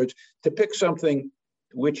 In other words, to pick something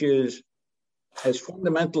which is as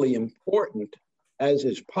fundamentally important as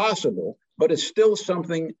is possible, but it's still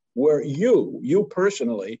something where you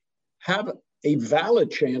personally have a valid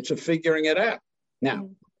chance of figuring it out. Now,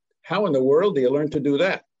 how in the world do you learn to do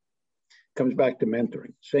that? Comes back to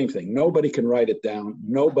mentoring. Same thing. Nobody can write it down.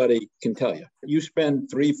 Nobody can tell you. You spend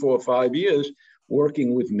 3, 4, 5 years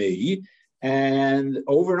working with me, and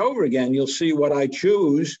over again, you'll see what I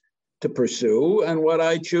choose to pursue and what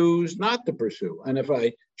I choose not to pursue. And if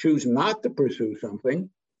I choose not to pursue something,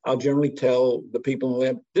 I'll generally tell the people in the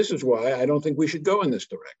lab, this is why I don't think we should go in this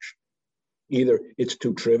direction. Either it's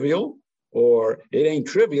too trivial, or it ain't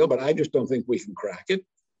trivial, but I just don't think we can crack it.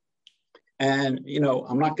 And,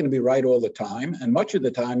 I'm not going to be right all the time. And much of the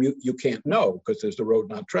time you can't know because there's the road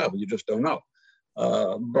not traveled. You just don't know.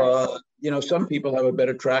 But, some people have a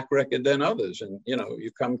better track record than others. And,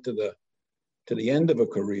 you come to the end of a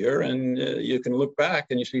career and you can look back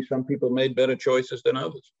and you see some people made better choices than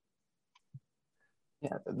others.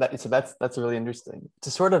 Yeah, that's really interesting. To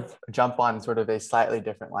sort of jump on sort of a slightly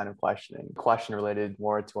different line of questioning, question related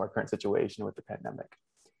more to our current situation with the pandemic.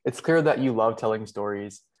 It's clear that you love telling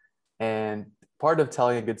stories, and part of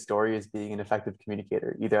telling a good story is being an effective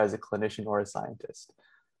communicator, either as a clinician or a scientist.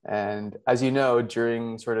 And as you know,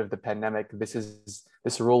 during sort of the pandemic, this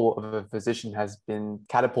role of a physician has been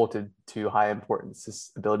catapulted to high importance,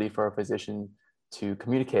 this ability for a physician to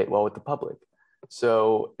communicate well with the public.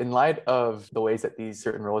 So in light of the ways that these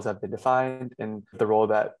certain roles have been defined and the role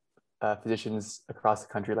that physicians across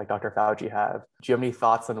the country like Dr. Fauci have, do you have any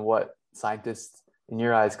thoughts on what scientists in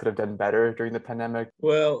your eyes could have done better during the pandemic?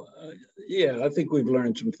 Well, yeah, I think we've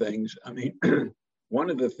learned some things. I mean, one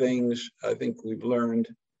of the things I think we've learned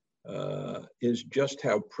is just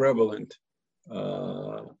how prevalent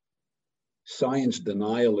science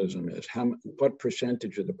denialism is. What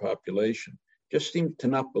percentage of the population just seem to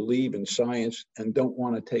not believe in science and don't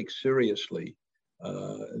want to take seriously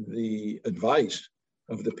the advice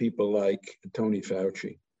of the people like Tony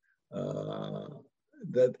Fauci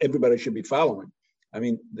that everybody should be following. I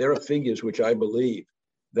mean, there are figures which I believe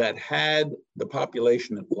that had the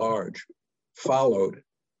population at large followed,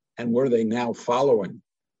 and were they now following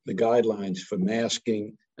the guidelines for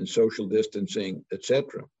masking and social distancing,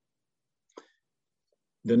 etc.,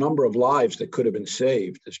 the number of lives that could have been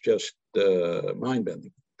saved is just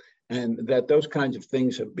mind-bending. And that those kinds of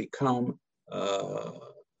things have become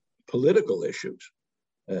political issues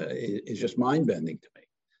is just mind-bending to me.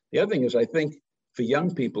 The other thing is, I think for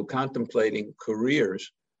young people contemplating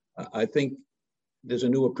careers, I think there's a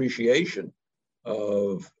new appreciation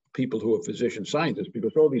of people who are physician scientists,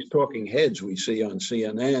 because all these talking heads we see on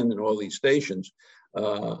CNN and all these stations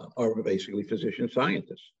are basically physician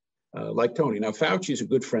scientists. Like Tony. Now, Fauci's a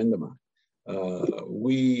good friend of mine.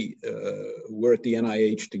 We were at the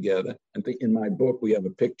NIH together. And in my book, we have a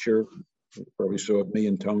picture, you probably saw of me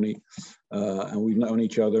and Tony, and we've known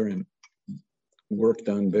each other and worked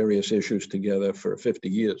on various issues together for 50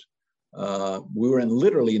 years. We were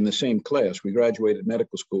literally in the same class. We graduated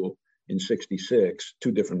medical school in '66,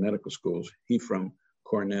 2 different medical schools. He from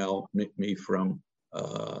Cornell, me from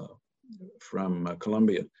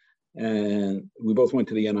Columbia. And we both went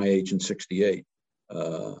to the NIH in '68.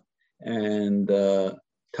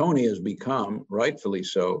 Tony has become, rightfully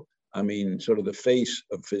so, I mean, sort of the face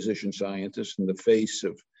of physician scientists and the face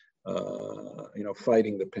of,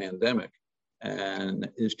 fighting the pandemic, and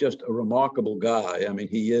is just a remarkable guy. I mean,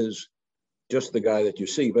 he is just the guy that you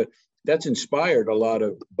see, but that's inspired a lot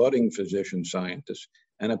of budding physician scientists.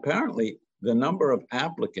 And apparently the number of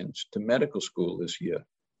applicants to medical school this year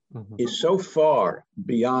is so far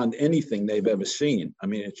beyond anything they've ever seen. I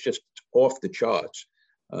mean, it's just off the charts.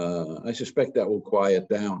 I suspect that will quiet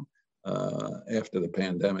down after the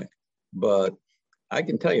pandemic. But I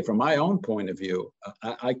can tell you from my own point of view,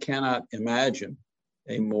 I cannot imagine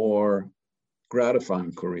a more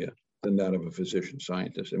gratifying career than that of a physician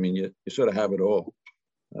scientist. I mean, you sort of have it all.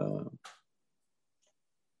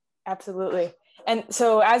 Absolutely. And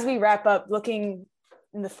so as we wrap up, looking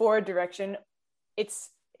in the forward direction, it's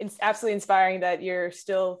absolutely inspiring that you're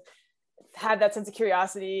still have that sense of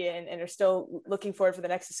curiosity and are still looking forward for the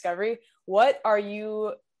next discovery. What are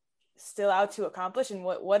you still out to accomplish, and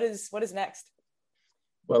what is next?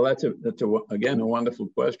 Well, that's again a wonderful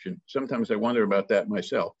question. Sometimes I wonder about that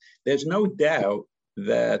myself. There's no doubt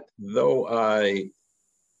that though I,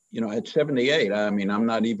 at 78, I mean, I'm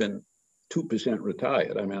not even 2%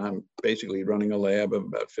 retired. I mean, I'm basically running a lab of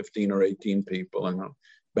about 15 or 18 people, and I'm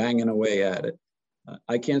banging away at it.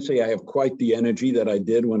 I can't say I have quite the energy that I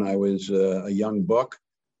did when I was a young buck,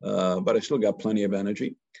 but I still got plenty of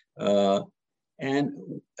energy.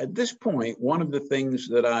 And at this point, one of the things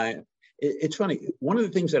that it's funny, one of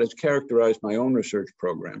the things that has characterized my own research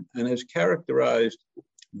program and has characterized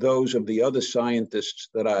those of the other scientists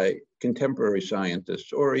contemporary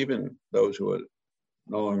scientists, or even those who are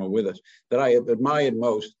no longer with us, that I have admired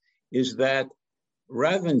most, is that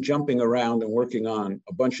rather than jumping around and working on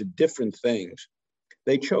a bunch of different things,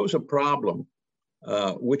 they chose a problem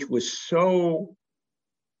which was so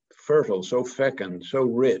fertile, so fecund, so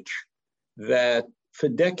rich, that for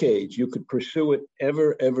decades you could pursue it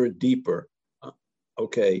ever deeper,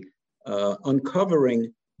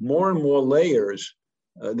 uncovering more and more layers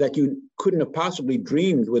that you couldn't have possibly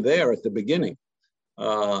dreamed were there at the beginning.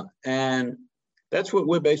 And that's what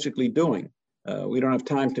we're basically doing. We don't have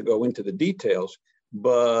time to go into the details,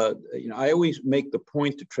 but I always make the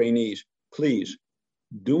point to trainees, please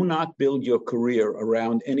do not build your career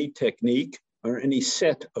around any technique or any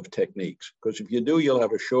set of techniques, because if you do, you'll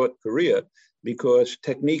have a short career, because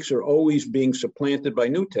techniques are always being supplanted by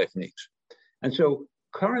new techniques. And so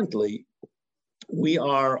currently we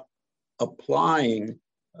are applying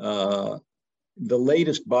the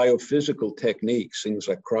latest biophysical techniques, things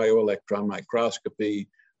like cryo-electron microscopy,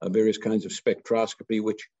 various kinds of spectroscopy,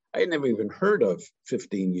 which I had never even heard of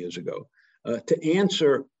 15 years ago, to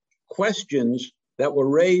answer questions that were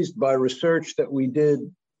raised by research that we did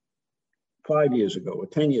 5 years ago or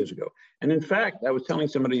 10 years ago. And in fact, I was telling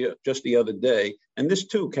somebody just the other day, and this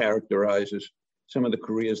too characterizes some of the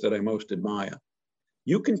careers that I most admire.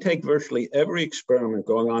 You can take virtually every experiment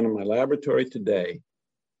going on in my laboratory today,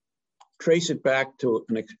 trace it back to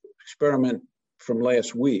an experiment from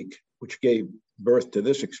last week, which gave birth to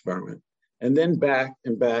this experiment, and then back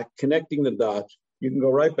and back, connecting the dots. You can go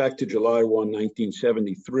right back to July 1,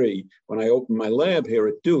 1973, when I opened my lab here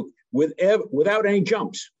at Duke without any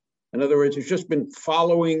jumps. In other words, it's just been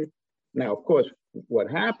following. Now, of course, what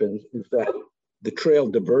happens is that the trail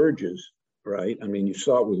diverges, right? I mean, you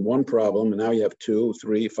start with one problem and now you have 2,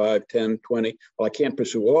 3, 5, 10, 20. Well, I can't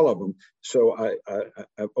pursue all of them. So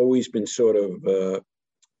I've always been sort of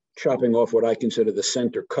chopping off what I consider the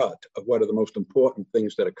center cut of what are the most important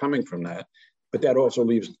things that are coming from that. But that also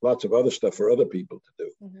leaves lots of other stuff for other people to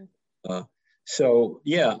do. Mm-hmm. So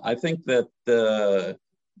yeah, I think that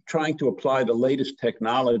trying to apply the latest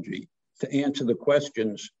technology to answer the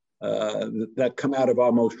questions that come out of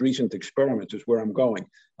our most recent experiments is where I'm going.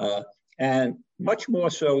 And much more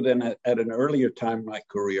so than at an earlier time in my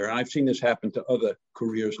career, and I've seen this happen to other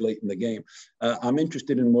careers late in the game, I'm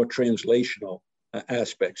interested in more translational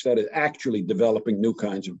aspects, that is actually developing new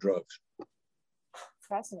kinds of drugs.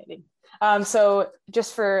 Fascinating. So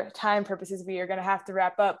just for time purposes, we are going to have to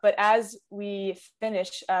wrap up. But as we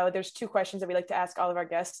finish, there's 2 questions that we like to ask all of our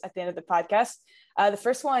guests at the end of the podcast. The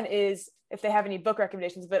first one is if they have any book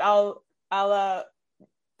recommendations, but I'll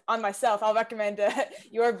on myself, I'll recommend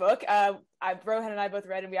your book. Rohan and I both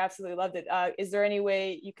read and we absolutely loved it. Is there any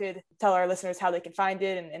way you could tell our listeners how they can find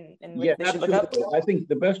it and what they should look up? I think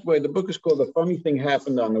the best way, the book is called The Funny Thing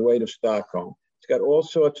Happened on the Way to Stockholm. It's got all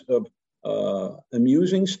sorts of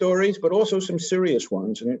amusing stories, but also some serious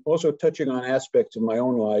ones, and also touching on aspects of my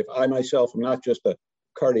own life. I myself am not just a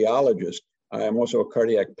cardiologist. I am also a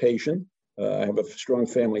cardiac patient. I have a strong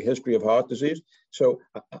family history of heart disease. So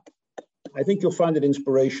I think you'll find it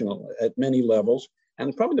inspirational at many levels.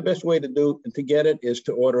 And probably the best way to get it is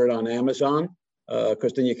to order it on Amazon,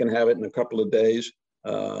 because then you can have it in a couple of days.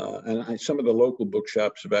 And some of the local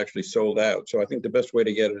bookshops have actually sold out. So I think the best way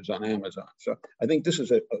to get it is on Amazon. So I think this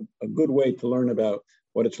is a good way to learn about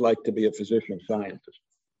what it's like to be a physician scientist.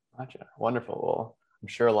 Gotcha. Wonderful. Well, I'm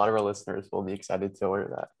sure a lot of our listeners will be excited to order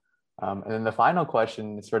that. And then the final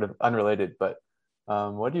question is sort of unrelated, but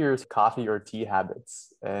what are your coffee or tea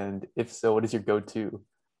habits? And if so, what is your go-to?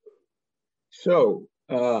 So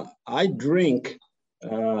I drink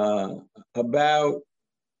about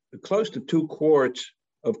close to 2 quarts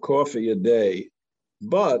of coffee a day,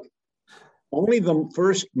 but only the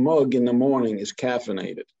first mug in the morning is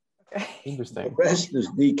caffeinated. Okay. Interesting. The rest is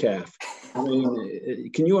decaf. I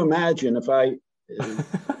mean, can you imagine if I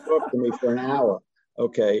talk to me for an hour,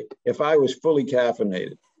 okay, if I was fully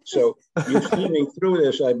caffeinated? So you see me through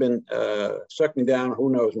this, I've been sucking down, who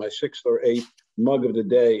knows, my 6th or 8th mug of the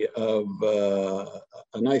day of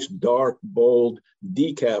a nice dark, bold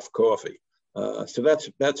decaf coffee. So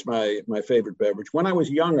that's my favorite beverage. When I was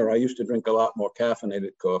younger, I used to drink a lot more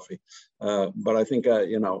caffeinated coffee, but I think I,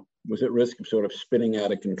 was at risk of sort of spinning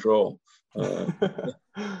out of control.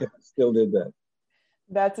 I still did that.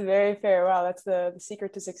 That's very fair. Wow, that's the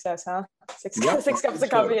secret to success, huh? Six cups of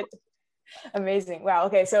coffee. Amazing. Wow.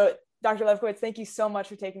 Okay. So Dr. Lefkowitz, thank you so much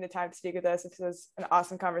for taking the time to speak with us. This was an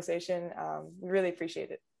awesome conversation. We really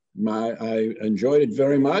appreciate it. I enjoyed it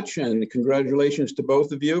very much, and congratulations to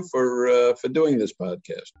both of you for doing this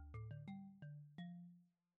podcast.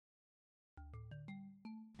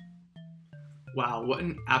 Wow, what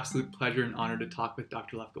an absolute pleasure and honor to talk with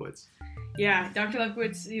Dr. Lefkowitz. Yeah, Dr.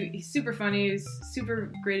 Lefkowitz, he's super funny. He's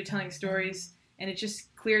super great at telling stories. And it's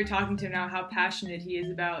just clear talking to him now how passionate he is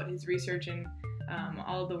about his research and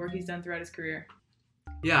all of the work he's done throughout his career.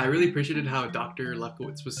 Yeah, I really appreciated how Dr.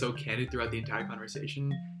 Lefkowitz was so candid throughout the entire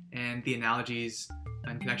conversation, and the analogies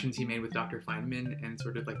and connections he made with Dr. Feynman and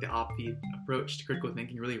sort of like the offbeat approach to critical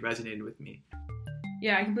thinking really resonated with me.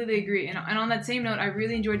 Yeah, I completely agree. And on that same note, I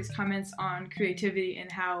really enjoyed his comments on creativity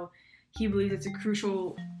and how he believes it's a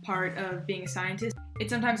crucial part of being a scientist. It's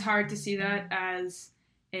sometimes hard to see that as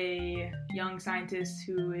a young scientist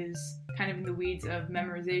who is kind of in the weeds of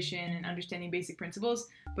memorization and understanding basic principles,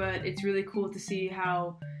 but it's really cool to see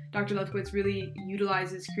how Dr. Lefkowitz really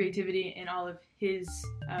utilizes creativity in all of his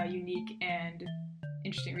unique and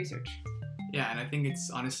interesting research. Yeah, and I think it's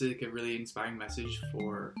honestly like a really inspiring message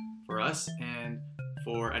for us and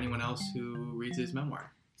for anyone else who reads his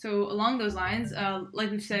memoir. So along those lines, like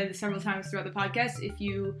we've said several times throughout the podcast, if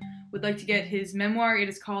you would like to get his memoir, it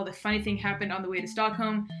is called A Funny Thing Happened on the Way to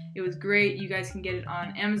Stockholm. It was great. You guys can get it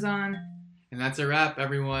on Amazon. And that's a wrap,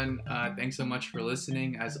 everyone. Thanks so much for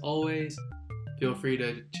listening. As always, feel free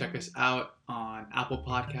to check us out on Apple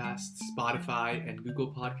Podcasts, Spotify, and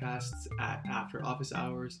Google Podcasts at After Office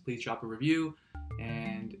Hours. Please drop a review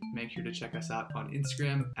and make sure to check us out on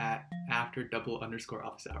Instagram at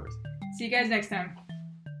after_office hours. See you guys next time.